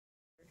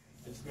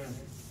It's good.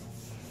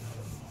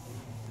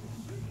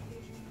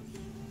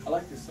 I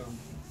like this song.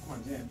 Come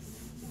on, jam.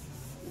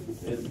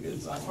 It's a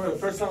good song. I swear, the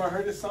first time I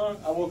heard this song,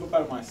 I woke up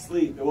out of my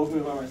sleep. It woke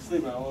me up out of my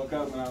sleep, and I woke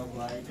up and I was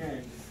like,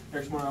 dang.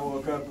 Next morning I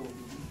woke up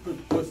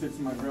and posted it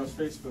to my girl's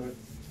Facebook.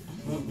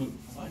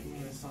 Like,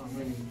 man, this song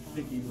made me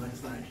thinking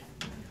last night.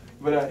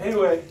 But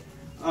anyway,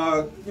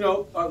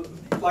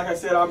 like I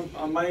said,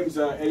 my name's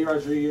Eddie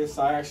Rodriguez.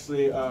 I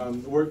actually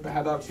had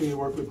the opportunity to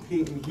work with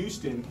Pete in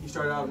Houston. He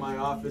started out in my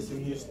office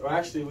in Houston. Well,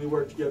 actually, we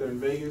worked together in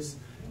Vegas.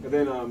 And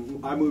then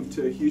I moved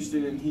to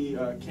Houston, and he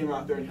came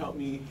out there and helped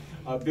me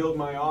build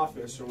my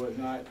office or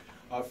whatnot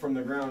from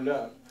the ground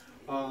up.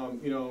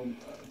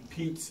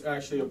 Pete's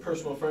actually a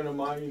personal friend of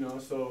mine,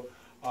 so,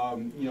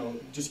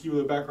 just to give you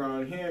a background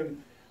on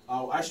him,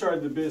 I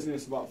started the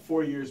business about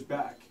 4 years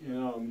back.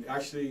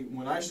 Actually,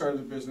 when I started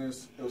the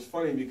business, it was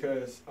funny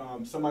because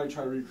somebody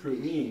tried to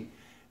recruit me,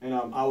 and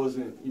I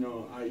wasn't,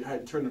 I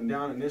had turned him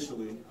down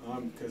initially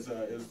because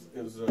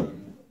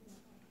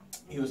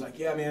he was like,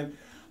 yeah, man,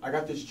 I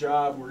got this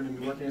job. We're going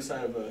to be working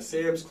inside of a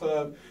Sam's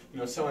Club,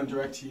 selling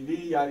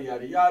DirecTV, yada,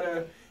 yada,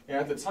 yada. And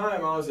at the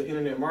time, I was an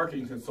internet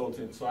marketing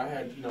consultant. So I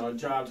had,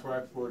 jobs where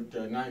I worked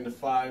 9 to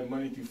 5,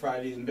 Monday through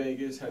Friday in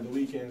Vegas, had the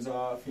weekends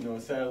off, sat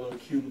at a little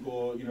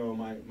cubicle,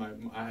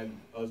 I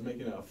was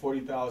making a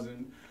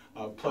 $40,000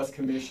 plus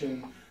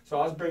commission. So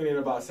I was bringing in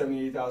about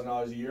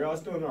 $78,000 a year. I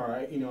was doing all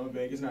right, in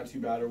Vegas, not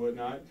too bad or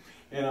whatnot.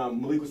 And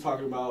Malik was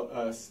talking about,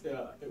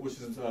 which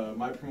is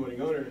my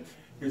promoting owner.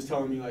 He was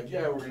telling me, like,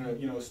 yeah, we're going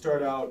to,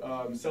 start out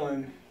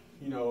selling,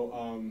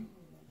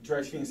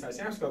 DirecTV inside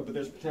Sam's Club, but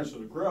there's potential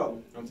to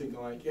grow. I'm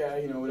thinking, like, yeah,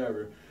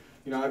 whatever.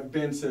 I've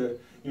been to,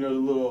 the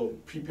little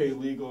prepaid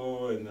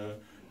legal and the,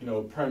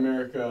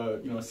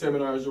 Primerica,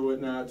 seminars or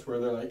whatnot, where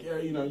they're like, yeah,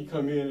 you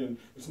come in and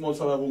it's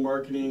multi-level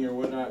marketing or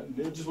whatnot.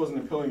 It just wasn't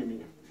appealing to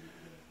me.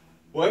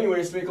 Well,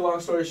 anyways, to make a long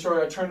story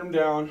short, I turned them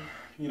down,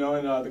 and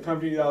the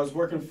company that I was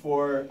working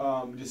for,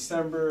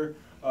 December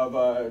of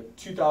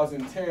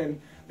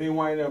 2010, they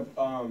wind up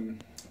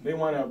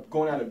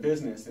going out of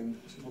business and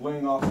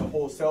laying off the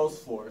whole sales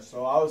floor.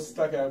 So I was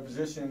stuck at a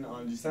position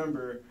on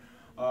December,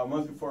 a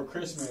month before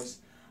Christmas,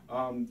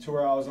 to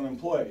where I was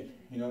unemployed.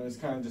 It's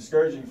kind of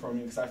discouraging for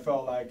me because I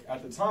felt like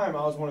at the time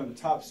I was one of the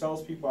top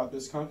salespeople at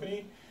this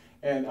company,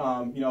 and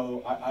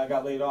I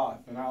got laid off,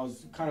 and I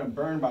was kind of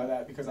burned by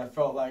that because I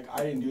felt like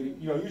I didn't do it.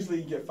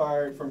 Usually you get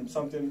fired from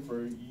something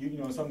for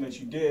something that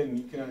you did and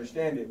you can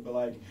understand it, but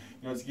like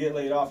to get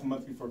laid off a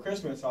month before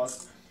Christmas, I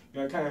was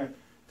kind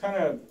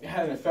of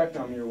had an effect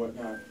on me or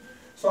whatnot.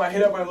 So I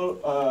hit up my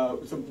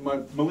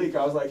Malik.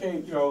 I was like, hey,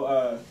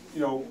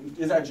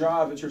 is that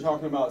job that you're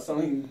talking about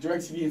selling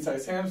DirecTV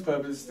inside Sam's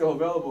Club is still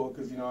available?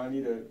 Because I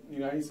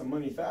need some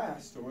money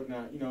fast or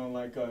whatnot.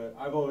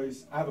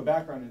 I have a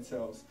background in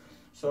sales,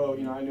 so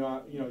I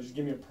knew just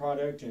give me a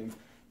product and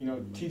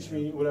teach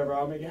me whatever,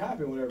 I'll make it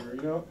happen,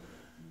 whatever.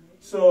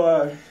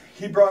 So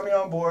he brought me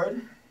on board,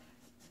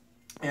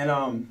 and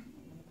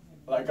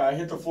I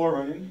hit the floor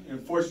running, and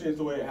fortunately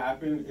the way it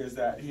happened is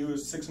that he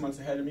was 6 months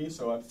ahead of me,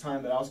 so at the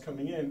time that I was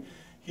coming in,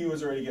 he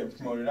was already getting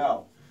promoted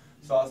out.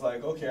 So I was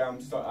like, okay,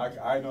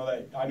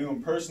 I knew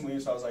him personally,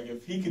 so I was like,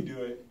 if he could do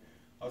it,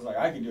 I was like,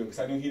 I could do it, because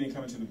I knew he didn't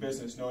come into the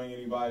business knowing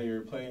anybody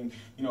or playing,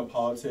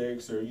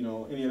 politics or,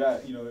 any of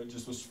that, it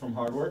just was from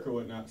hard work or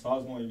whatnot, so I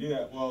was willing to do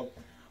that. Well,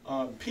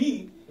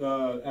 Pete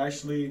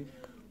actually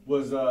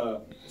was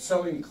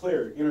selling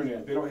Clear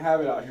internet. They don't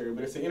have it out here,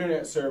 but it's an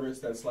internet service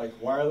that's like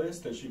wireless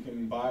that you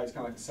can buy. It's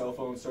kind of like a cell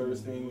phone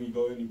service thing. When you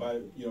go in, you buy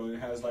it, it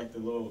has like the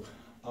little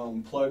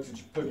plugs that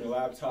you put in your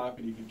laptop,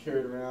 and you can carry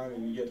it around,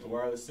 and you get the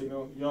wireless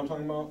signal. You know what I'm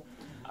talking about?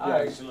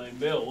 I actually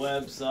built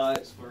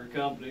websites for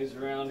companies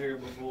around here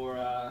before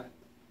I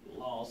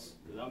lost.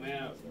 I mean,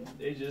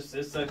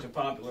 it's such a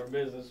popular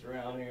business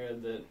around here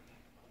that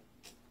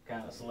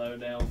kind of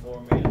slowed down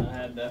for me, and I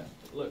had to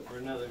look for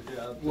another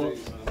job too.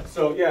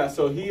 So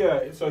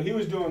he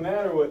was doing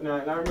that or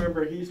whatnot, and I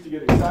remember he used to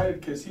get excited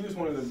because he was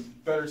one of the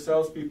better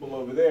salespeople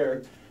over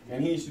there,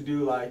 and he used to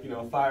do like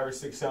 5 or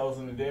 6 sales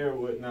in a day or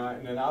whatnot,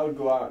 and then I would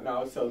go out and I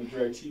would sell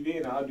DirecTV,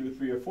 and I would do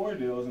 3 or 4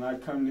 deals, and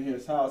I'd come to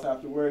his house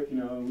after work,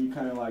 and we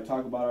kind of like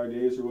talk about our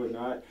days or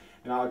whatnot,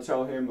 and I would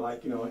tell him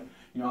like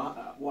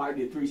well, I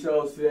did 3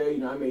 sales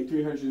today, I made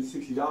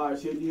 $360.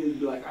 He'd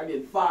be like, I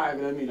did 5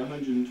 and I made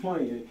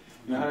 $120.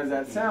 How does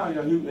that sound?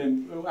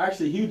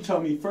 He would tell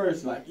me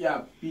first, like,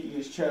 yeah, beating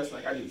his chest,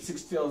 like, I did 6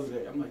 sales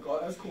today. I'm like, oh,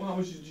 that's cool. How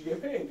much did you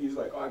get paid? He's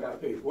like, oh, I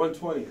got paid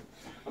 $120.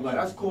 I'm like,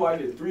 that's cool. I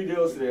did 3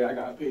 deals today. I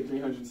got paid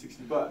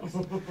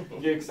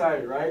 $360. Get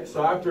excited, right?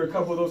 So after a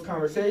couple of those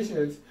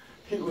conversations,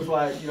 he was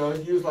like,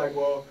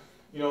 well,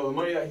 the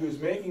money that he was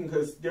making,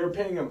 because they were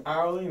paying him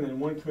hourly and then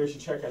 1 commission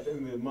check at the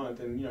end of the month,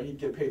 and he'd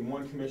get paid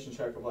 1 commission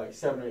check of like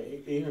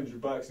 $700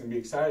 or $800 and be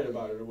excited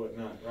about it or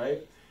whatnot,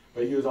 right?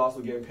 But he was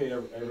also getting paid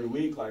every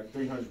week like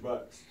 $300.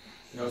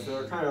 So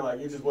they're kind of like,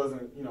 it just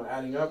wasn't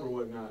adding up or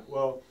whatnot.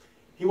 Well,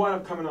 he wound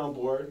up coming on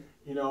board,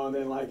 and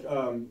then like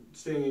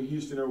staying in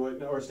Houston or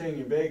whatnot, or staying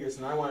in Vegas,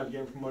 and I wound up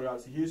getting promoted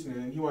out to Houston,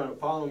 and then he wound up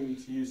following me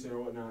to Houston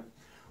or whatnot.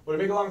 Well,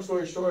 to make a long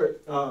story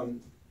short,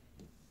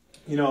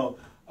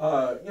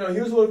 he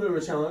was a little bit of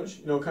a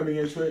challenge, coming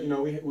into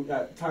it. We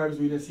at times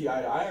we didn't see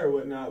eye to eye or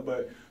whatnot,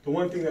 but the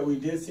one thing that we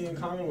did see in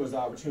common was the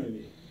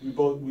opportunity. We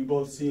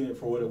both seen it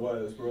for what it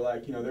was. We were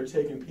like, they're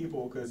taking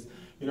people because,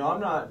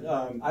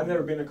 I've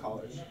never been to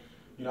college.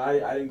 I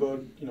didn't go,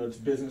 to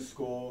business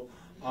school.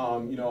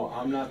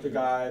 I'm not the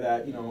guy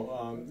that,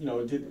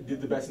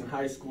 did the best in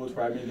high school to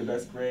where I made the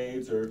best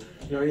grades or,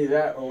 any of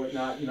that or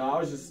whatnot. I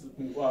was just,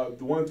 the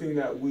one thing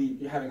that we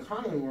had in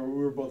common were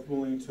we were both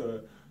willing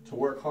to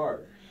work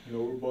hard.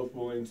 We're both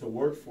willing to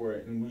work for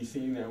it. And we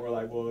seen that we're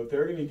like, well, if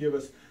they're going to give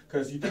us,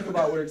 because you think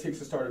about what it takes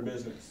to start a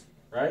business,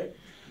 right?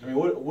 I mean,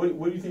 what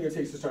do you think it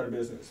takes to start a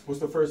business?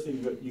 What's the first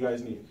thing you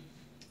guys need?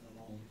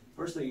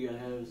 First thing you gotta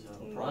have is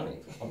a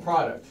product. A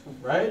product,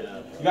 right?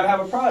 You gotta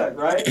have a product,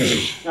 right?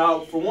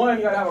 Now, for one,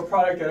 you gotta have a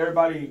product that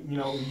everybody,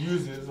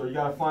 uses, or you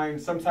gotta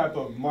find some type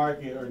of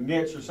market or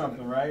niche or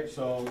something, right?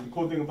 So the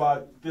cool thing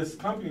about this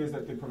company is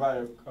that they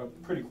provide a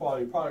pretty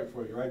quality product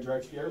for you, right?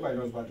 DirecTV, everybody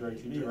knows about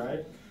DirecTV,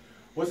 right?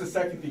 What's the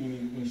second thing you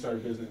need when you start a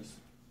business?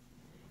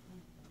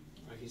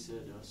 Like you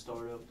said, a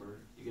startup, or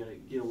you gotta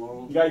get a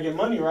loan. You gotta get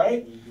money,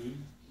 right? Mm-hmm.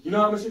 You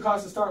know how much it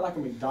costs to start like a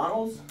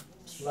McDonald's?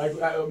 Like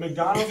at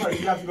McDonald's, like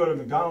you have to go to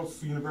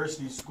McDonald's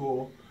University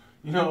School,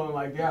 and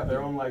like they have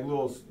their own like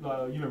little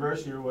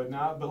university or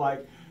whatnot. But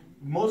like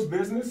most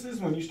businesses,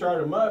 when you start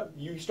them up,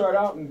 you start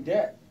out in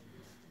debt.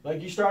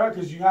 Like you start out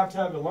because you have to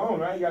have a loan,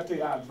 right? You have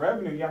to have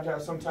revenue. You have to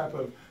have some type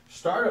of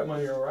startup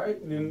money,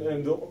 right?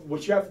 And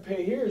what you have to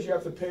pay here is you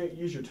have to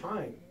use your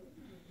time.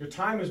 Your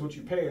time is what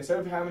you pay. Instead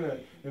of having to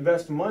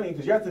invest money,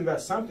 because you have to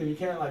invest something. You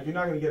can't, you're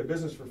not going to get a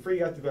business for free.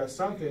 You have to invest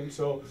something.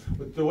 So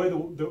with the way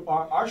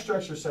our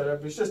structure is set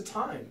up, it's just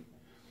time.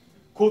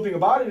 Cool thing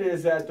about it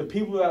is that the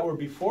people that were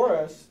before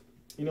us,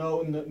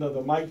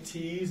 the Mike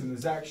T's and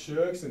the Zach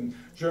Shooks and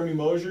Jeremy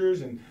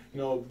Mosier's and,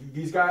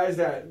 these guys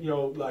that,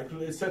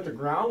 set the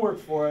groundwork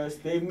for us,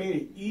 they've made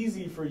it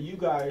easy for you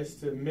guys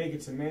to make it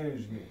to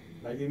management.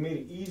 Like, they made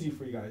it easy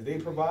for you guys. They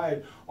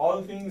provide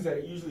all the things that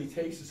it usually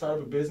takes to start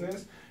up a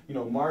business,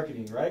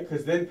 marketing, right?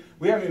 Because then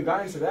we haven't even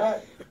gotten to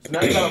that. So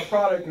now you got a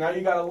product, now you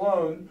got a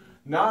loan.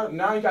 Now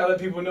you got to let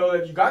people know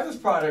that you got this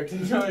product,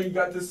 and you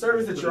got this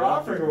service that you're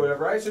offering or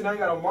whatever, right? So now you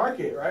got to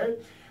market, right?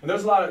 And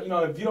there's a lot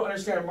of, if you don't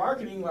understand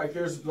marketing,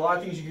 there's a lot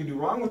of things you can do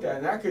wrong with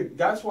that. And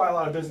that's why a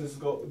lot of businesses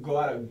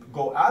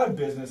go out of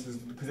business, is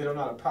because they don't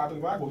know how to properly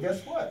market. Well,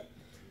 guess what?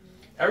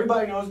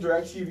 Everybody knows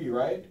DirecTV,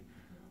 right?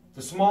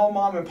 The small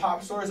mom and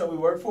pop stores that we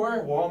work for,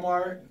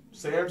 Walmart,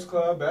 Sam's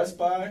Club, Best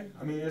Buy,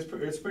 I mean,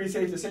 it's pretty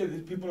safe to say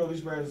that people know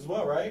these brands as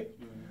well, right?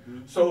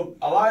 Mm-hmm. So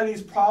a lot of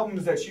these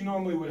problems that you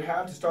normally would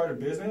have to start a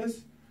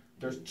business,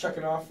 they're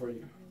checking off for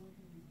you,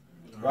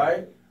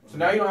 right? So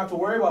now you don't have to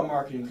worry about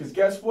marketing, because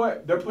guess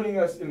what? They're putting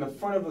us in the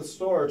front of the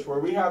store to where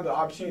we have the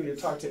opportunity to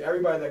talk to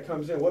everybody that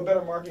comes in. What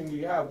better marketing do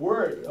you have?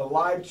 We're a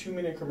live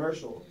 2-minute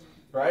commercial,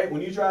 right?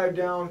 When you drive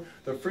down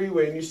the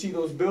freeway and you see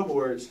those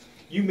billboards,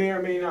 you may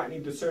or may not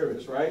need the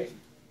service, right?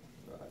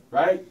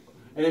 Right?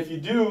 And if you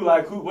do,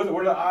 what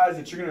are the odds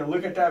that you're going to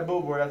look at that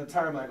billboard at the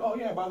time, oh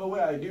yeah, by the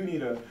way, I do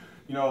need a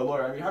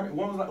lawyer. I mean,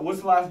 what's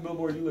the last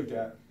billboard you looked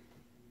at?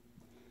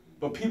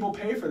 But people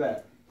pay for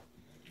that,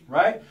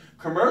 right?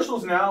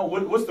 Commercials now,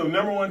 what's the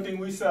number one thing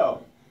we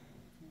sell?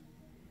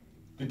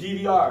 The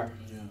DVR.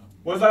 Yeah.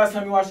 When's the last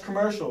time you watched a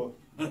commercial?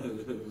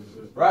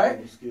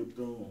 Right?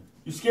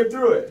 You skip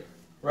through it,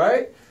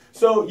 right?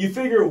 So you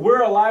figure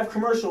we're a live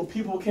commercial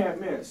people can't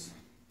miss,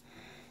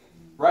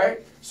 right?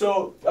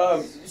 So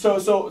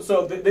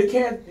they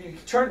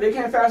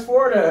can't fast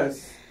forward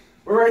us.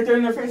 We're right there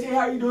in their face. Hey,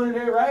 how you doing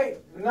today, right?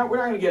 We're not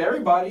going to get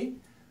everybody,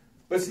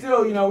 but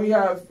still, we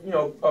have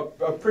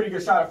a pretty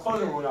good shot of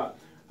clothing or whatnot.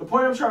 The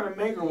point I'm trying to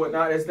make or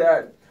whatnot is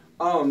that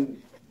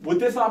with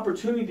this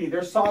opportunity,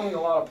 they're solving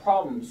a lot of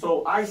problems.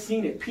 So I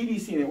seen it, PD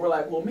seen it. We're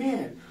like, well,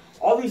 man,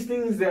 all these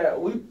things that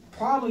we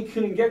probably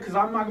couldn't get, because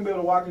I'm not going to be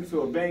able to walk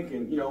into a bank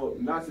and,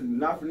 not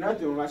for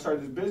nothing, when I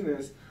started this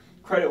business,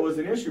 credit was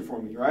an issue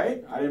for me,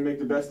 right? I didn't make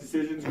the best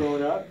decisions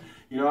growing up.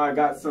 I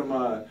got some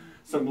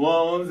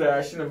loans that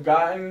I shouldn't have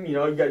gotten.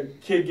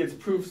 Kid gets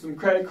approved some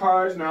credit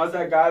cards, and I was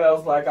that guy that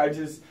was like,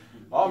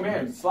 oh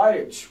man, slide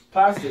it,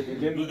 plastic,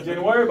 and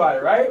didn't worry about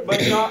it, right?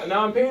 But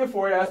now I'm paying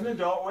for it as an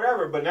adult,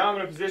 whatever. But now I'm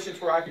in a position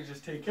where I can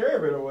just take care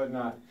of it or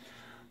whatnot.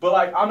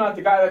 But I'm not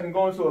the guy that can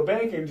go into a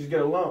bank and just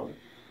get a loan.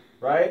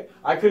 Right?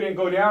 I couldn't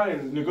go down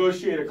and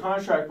negotiate a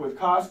contract with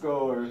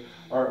Costco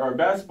or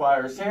Best Buy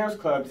or Sam's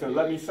Club to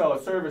let me sell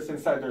a service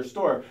inside their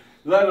store.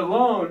 Let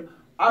alone,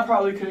 I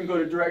probably couldn't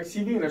go to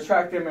DirecTV and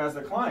attract them as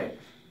a client.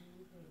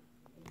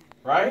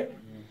 Right?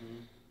 Mm-hmm.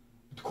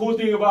 The cool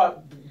thing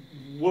about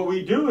what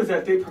we do is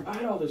that they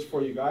provide all this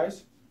for you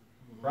guys.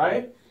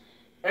 Right?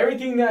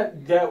 Everything that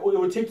it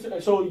would take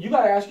so you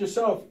got to ask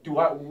yourself,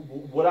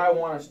 would I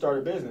want to start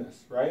a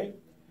business? Right?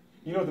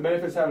 The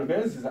benefits of having a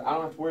business is that I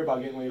don't have to worry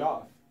about getting laid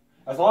off.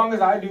 As long as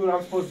I do what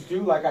I'm supposed to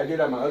do like I did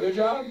at my other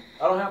job,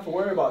 I don't have to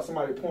worry about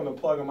somebody pulling the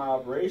plug on my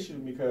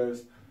operation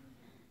because,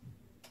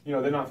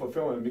 they're not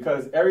fulfilling.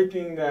 Because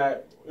everything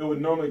that it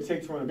would normally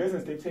take to run a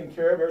business, they've taken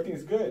care of.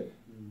 Everything's good.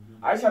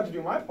 Mm-hmm. I just have to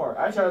do my part.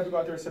 I just have to go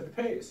out there and set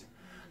the pace.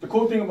 The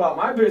cool thing about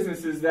my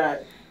business is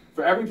that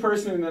for every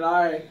person that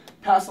I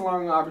pass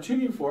along an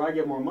opportunity for, I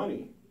get more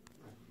money.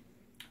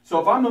 So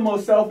if I'm the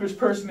most selfish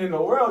person in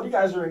the world, you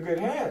guys are in good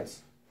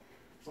hands.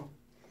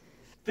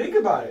 Think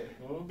about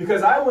it.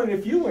 Because I win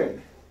if you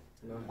win.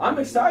 I'm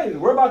excited.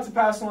 We're about to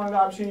pass along the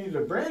opportunity to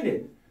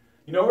Brandon.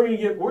 You know,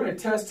 we're gonna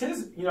test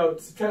his, him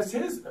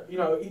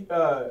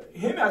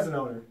as an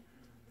owner,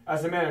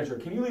 as a manager.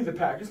 Can you lead the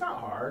pack? It's not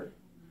hard.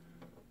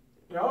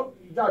 You know,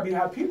 you gotta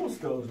have people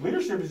skills.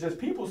 Leadership is just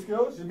people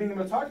skills. Just being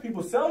able to talk to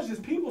people. Sales is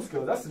just people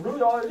skills. That's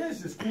really all it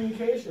is. Just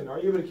communication. Are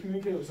you able to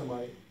communicate with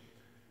somebody?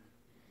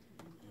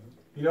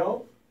 You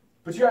know,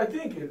 but you gotta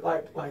think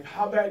like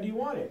how bad do you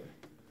want it?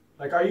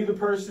 Like, are you the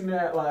person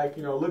that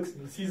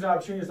sees an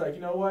opportunity, is like,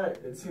 you know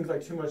what? It seems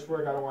like too much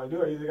work. I don't want to do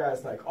it. Are you the guy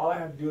that's like, all I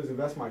have to do is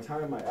invest my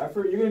time and my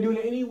effort? You're gonna do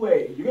it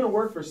anyway. You're gonna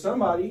work for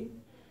somebody.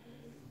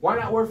 Why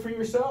not work for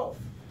yourself?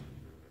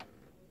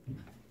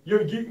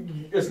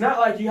 It's not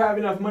like you have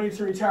enough money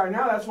to retire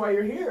now. That's why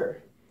you're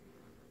here.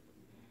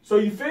 So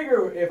you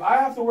figure, if I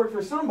have to work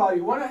for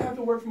somebody, why not have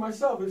to work for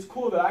myself? It's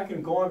cool that I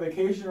can go on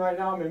vacation right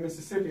now. I'm in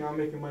Mississippi. And I'm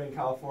making money in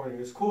California.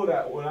 It's cool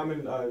that when I'm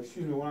in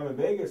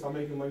Vegas, I'm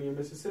making money in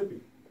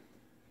Mississippi.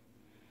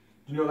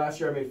 You know, last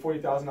year I made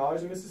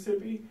 $40,000 in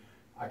Mississippi.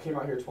 I came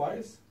out here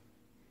twice.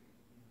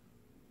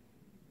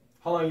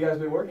 How long you guys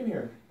been working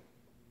here?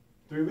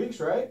 3 weeks,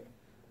 right?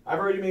 I've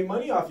already made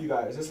money off you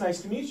guys. It's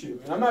nice to meet you.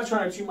 And I'm not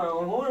trying to toot my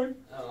own horn.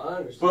 Oh, I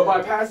understand. But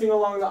by passing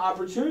along the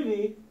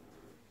opportunity,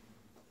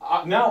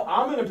 now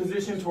I'm in a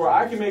position to where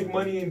I can make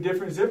money in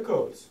different zip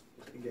codes.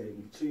 You gave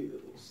me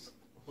chills.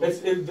 That's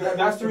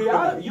the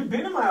reality. You've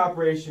been in my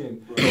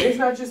operation. It's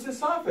not just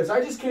this office.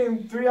 I just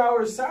came 3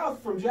 hours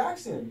south from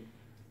Jackson.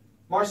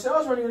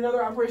 Marcel's running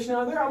another operation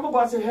out there. I'm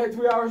about to head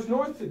 3 hours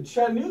north to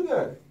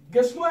Chattanooga.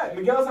 Guess what?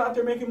 Miguel's out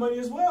there making money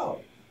as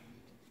well.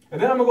 And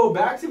then I'm going to go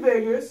back to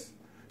Vegas,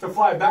 to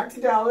fly back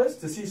to Dallas,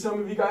 to see some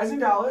of you guys in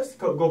Dallas,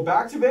 go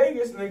back to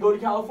Vegas, and then go to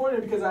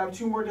California because I have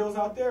 2 more deals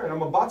out there. And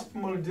I'm about to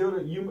promote a deal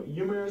to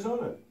Yuma,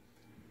 Arizona.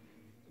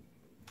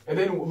 And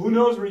then who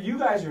knows where you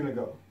guys are going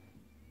to go.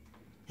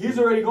 He's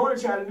already going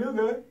to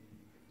Chattanooga.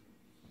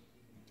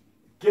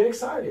 Get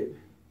excited.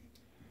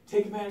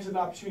 Take advantage of the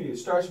opportunity. It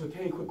starts with,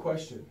 hey, quick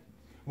question.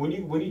 When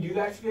you do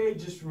that today,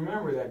 just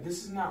remember that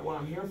this is not what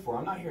I'm here for.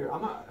 I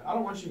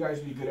don't want you guys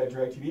to be good at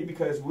DirecTV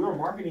because we're a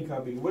marketing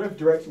company. What if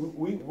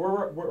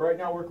we're right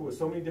now working with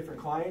so many different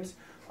clients,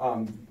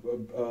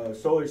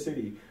 Solar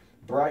City,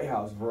 Bright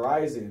House,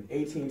 Verizon,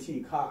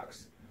 AT&T,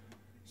 Cox.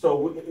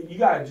 So you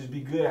gotta just be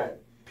good at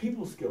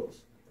people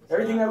skills.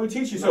 Everything that we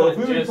teach you. So if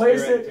we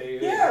replace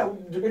it, yeah,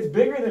 it's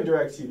bigger than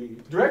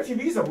DirecTV. DirecTV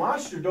is a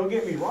monster. Don't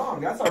get me wrong.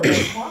 That's our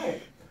best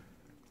client.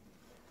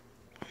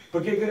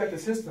 But get good at the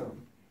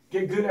system.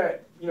 Get good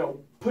at,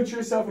 put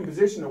yourself in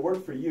position to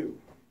work for you.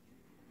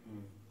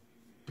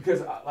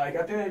 Because, at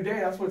the end of the day,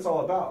 that's what it's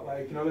all about.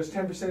 There's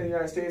 10% of the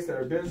United States that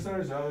are business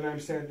owners, and another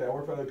 90% that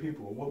work for other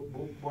people.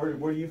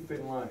 Where do you fit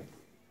in line?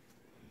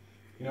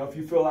 If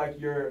you feel like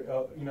you're,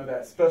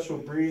 that special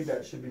breed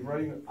that should be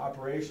running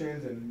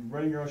operations and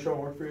running your own show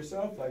and work for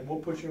yourself, we'll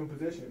put you in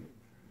position.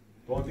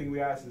 The only thing we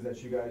ask is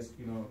that you guys,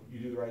 you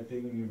do the right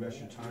thing and you invest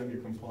your time,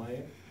 you're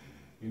compliant.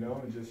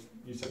 And just,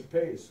 you set the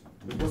pace.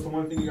 What's the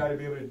one thing you got to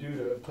be able to do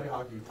to play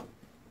hockey?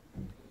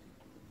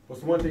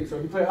 What's the one thing? So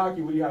if you play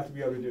hockey, what do you have to be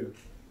able to do?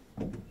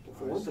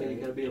 For one thing, you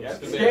got to be able to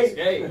skate.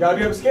 You got to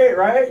be able to skate,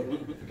 right?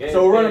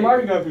 So we're running a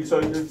marketing company, so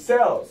it's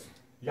sales.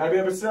 You got to be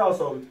able to sell,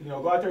 so,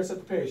 go out there and set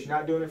the pace. You're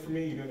not doing it for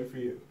me, you're doing it for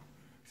you.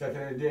 Because at the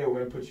end of the day, we're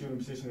going to put you in a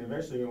position and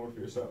eventually you're going to work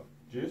for yourself.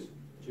 Juice?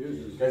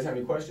 You guys have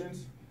any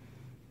questions?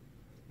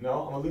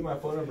 No? I'm going to leave my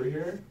phone number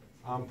here.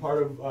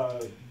 Part of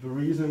the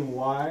reason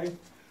why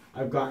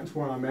I've gotten to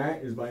where I'm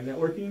at is by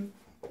networking.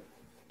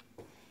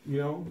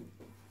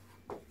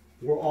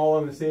 We're all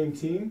on the same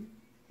team.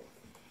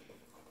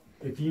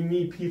 If you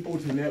need people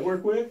to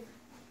network with,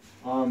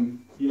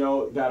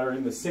 that are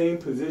in the same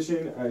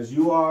position as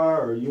you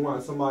are, or you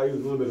want somebody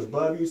who's a little bit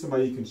above you,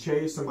 somebody you can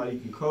chase, somebody you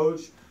can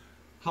coach,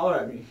 holler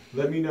at me.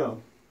 Let me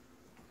know.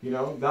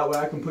 That way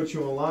I can put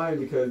you in line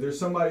because there's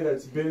somebody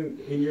that's been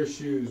in your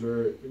shoes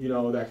or,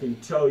 that can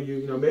tell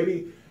you,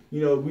 maybe,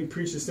 we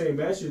preach the same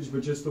message,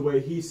 but just the way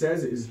he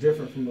says it is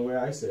different from the way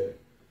I say it.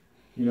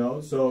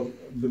 So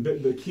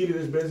the key to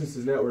this business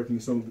is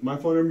networking. So my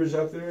phone number is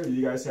up there. If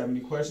you guys have any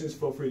questions,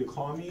 feel free to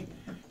call me.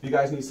 If you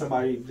guys need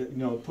somebody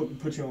to,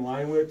 put you in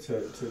line with,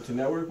 to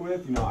network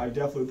with, I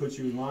definitely put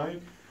you in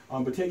line.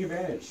 But take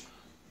advantage.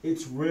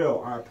 It's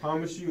real. I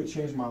promise you, it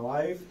changed my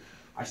life.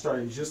 I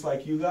started just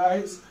like you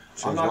guys.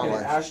 I'm not going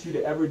to ask you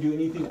to ever do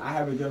anything I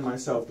haven't done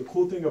myself. The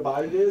cool thing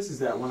about it is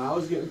that when I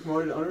was getting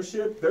promoted to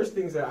ownership, there's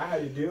things that I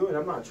had to do, and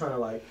I'm not trying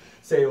to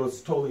say it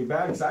was totally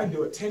bad, because I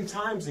do it 10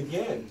 times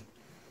again.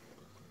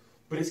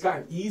 But it's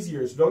gotten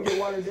easier, so don't get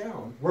watered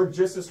down. Work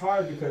just as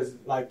hard because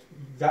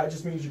that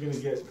just means you're going to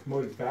get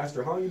promoted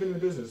faster. How long have you been in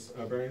the business,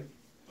 Brian?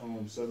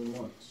 7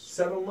 months.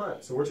 7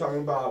 months. So we're talking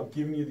about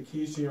giving you the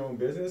keys to your own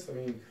business. I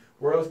mean,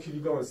 where else could you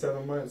go in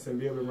 7 months and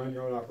be able to run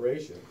your own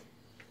operation?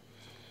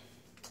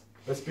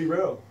 Let's be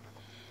real.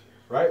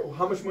 Right? Well,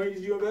 how much money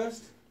did you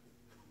invest?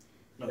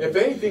 If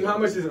anything, how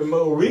much are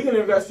we going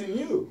to invest in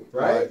you,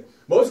 right?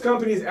 Most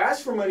companies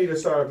ask for money to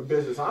start up a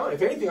business.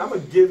 If anything, I'm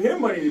going to give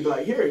him money to be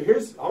like,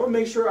 here's. I'm going to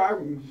make sure I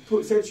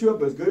set you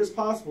up as good as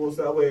possible,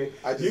 so that way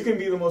you can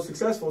be the most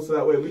successful. So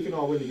that way we can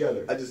all win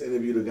together. I just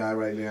interviewed a guy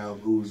right now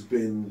who's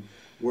been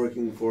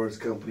working for his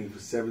company for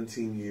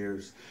 17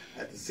 years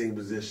at the same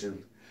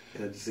position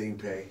and at the same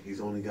pay.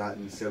 He's only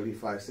gotten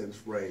 75 cents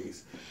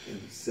raise in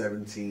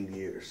 17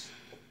 years.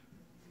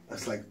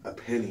 That's like a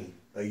penny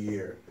a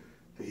year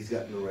that he's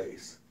gotten a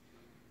raise.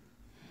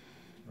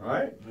 All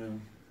right. Yeah.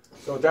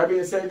 So with that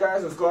being said,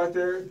 guys, let's go out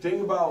there,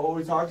 think about what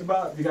we talked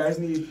about. If you guys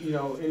need,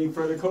 any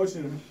further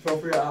coaching, feel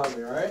free to holler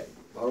me, all right?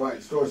 All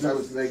right, story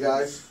time today,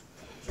 guys.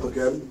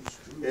 Okay,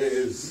 it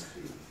is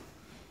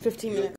 15 minutes.